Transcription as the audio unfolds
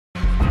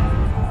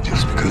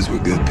Because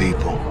we're good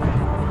people.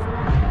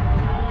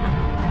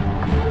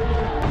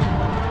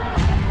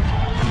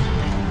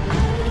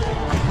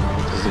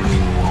 Doesn't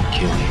mean we won't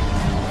kill you.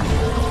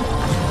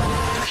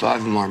 5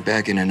 of them aren't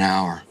back in an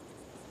hour.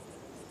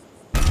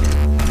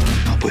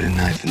 I'll put a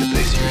knife in the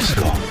base of your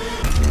skull.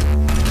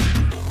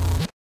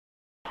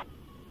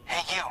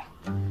 Hey, you.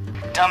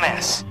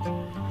 Dumbass.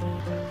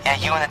 Yeah,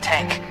 you in the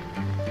tank.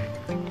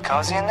 You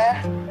cozy in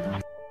there?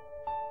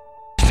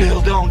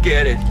 Still don't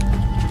get it.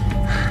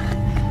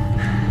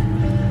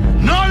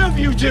 None of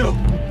you do!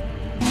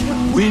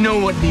 We know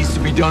what needs to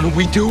be done and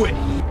we do it.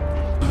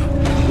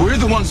 We're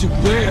the ones who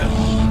live.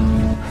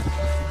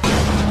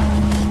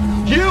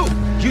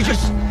 You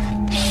just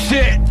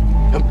sit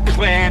and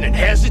plan and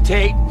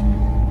hesitate.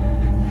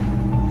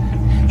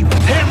 You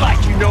pretend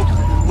like you know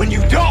when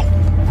you don't.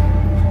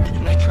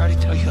 And I try to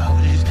tell you how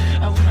it is,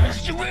 how it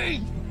has to be.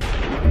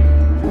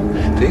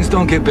 Things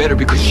don't get better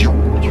because you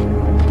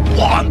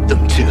want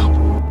them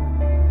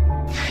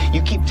to.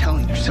 You keep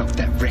telling yourself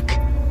that, Rick.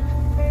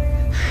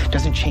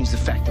 Doesn't change the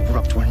fact that we're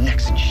up to our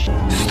necks in shit.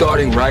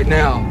 Starting right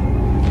now,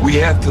 we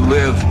have to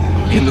live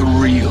in the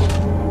real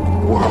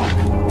world.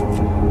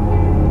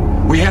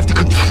 We have to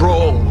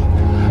control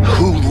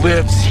who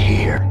lives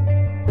here.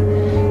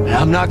 And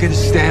I'm not gonna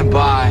stand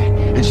by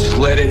and just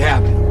let it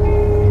happen.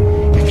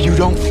 If you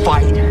don't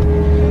fight,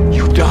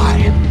 you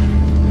die.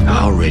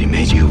 I already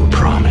made you a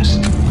promise.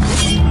 Look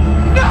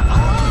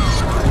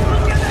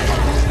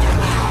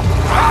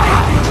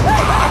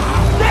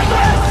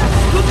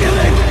at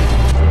me!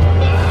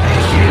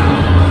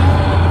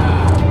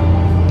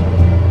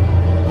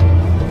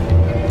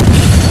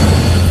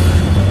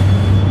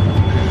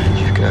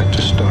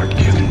 To start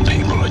giving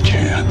people a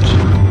chance.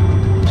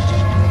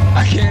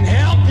 I can't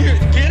help you.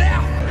 Get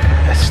out.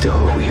 That's still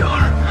who we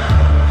are.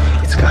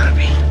 It's gotta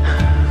be.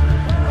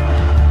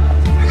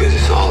 Because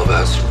it's all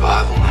about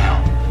survival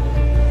now.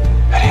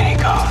 At any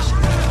cost.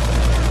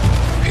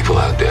 People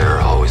out there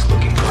are always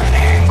looking for an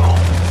angle.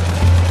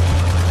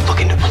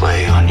 Looking to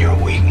play on your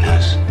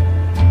weakness.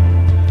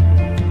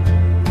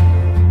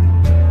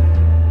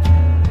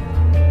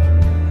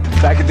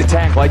 Back at the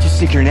tank, why'd you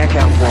stick your neck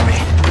out for me?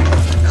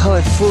 Call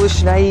it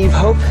foolish, naive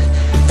hope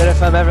that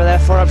if I'm ever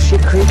that far up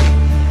shit creek,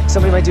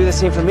 somebody might do the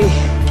same for me.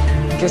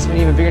 Guess I'm an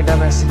even bigger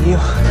dumbass than you.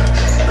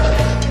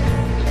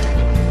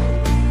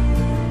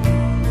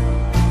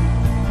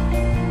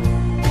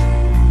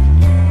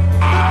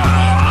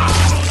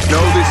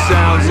 know this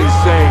sounds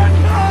insane,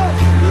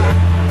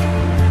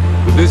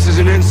 but this is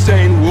an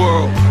insane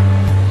world.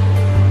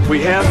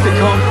 We have to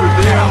come for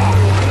them,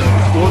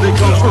 or they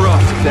come for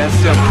us. That's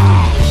simple.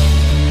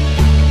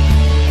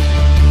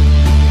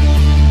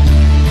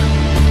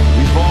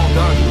 We've all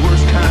done the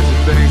worst kinds of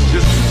things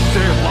just to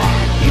stay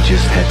alive. You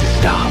just had to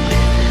stop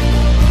it.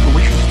 But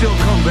we can still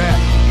come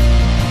back.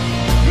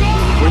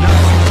 We're not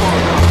too far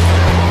enough.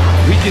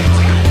 We can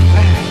take it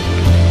back.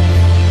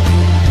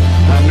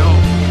 I know.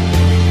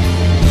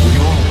 We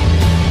all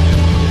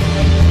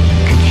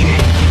can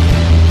change.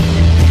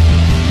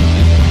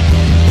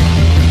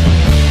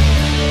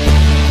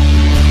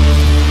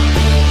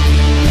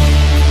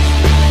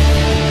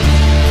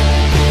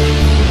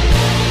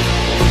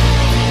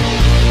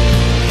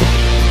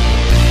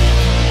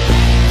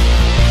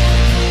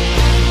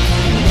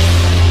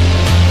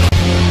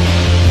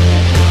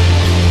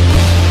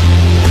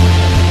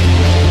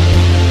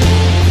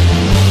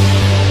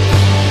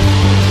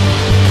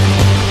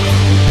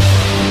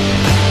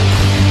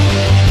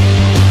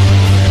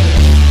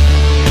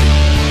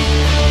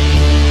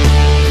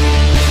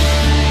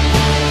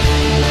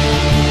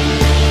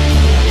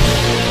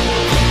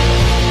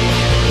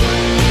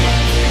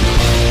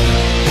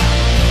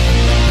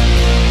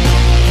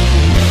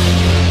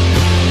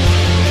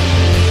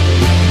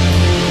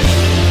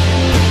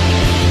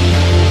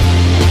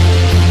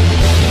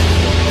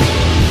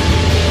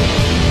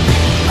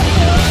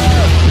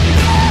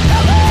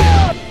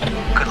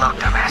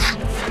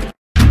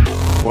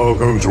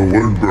 Welcome to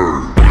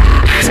Windberg.